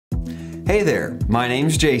Hey there, my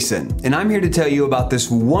name's Jason, and I'm here to tell you about this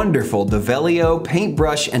wonderful Daveliou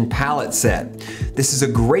paintbrush and palette set. This is a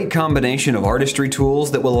great combination of artistry tools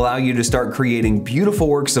that will allow you to start creating beautiful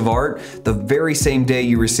works of art the very same day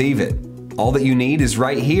you receive it. All that you need is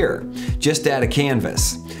right here. Just add a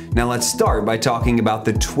canvas. Now let's start by talking about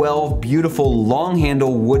the 12 beautiful long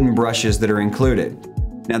handle wooden brushes that are included.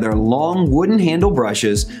 Now they're long wooden handle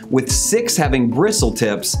brushes with 6 having bristle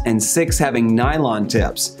tips and 6 having nylon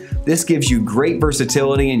tips. This gives you great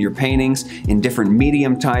versatility in your paintings in different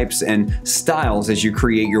medium types and styles as you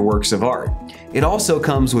create your works of art. It also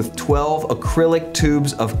comes with 12 acrylic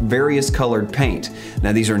tubes of various colored paint.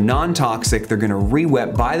 Now these are non-toxic, they're going to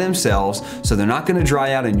re-wet by themselves, so they're not going to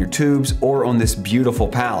dry out in your tubes or on this beautiful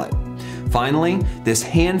palette. Finally, this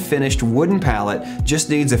hand-finished wooden palette just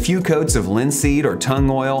needs a few coats of linseed or tung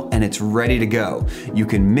oil and it's ready to go. You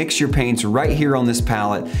can mix your paints right here on this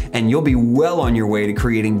palette and you'll be well on your way to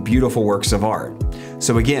creating beautiful works of art.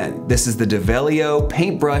 So again, this is the Daveliou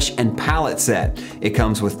paintbrush and palette set. It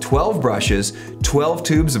comes with 12 brushes, 12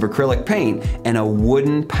 tubes of acrylic paint, and a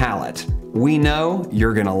wooden palette. We know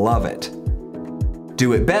you're gonna love it.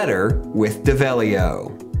 Do it better with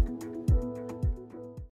Daveliou.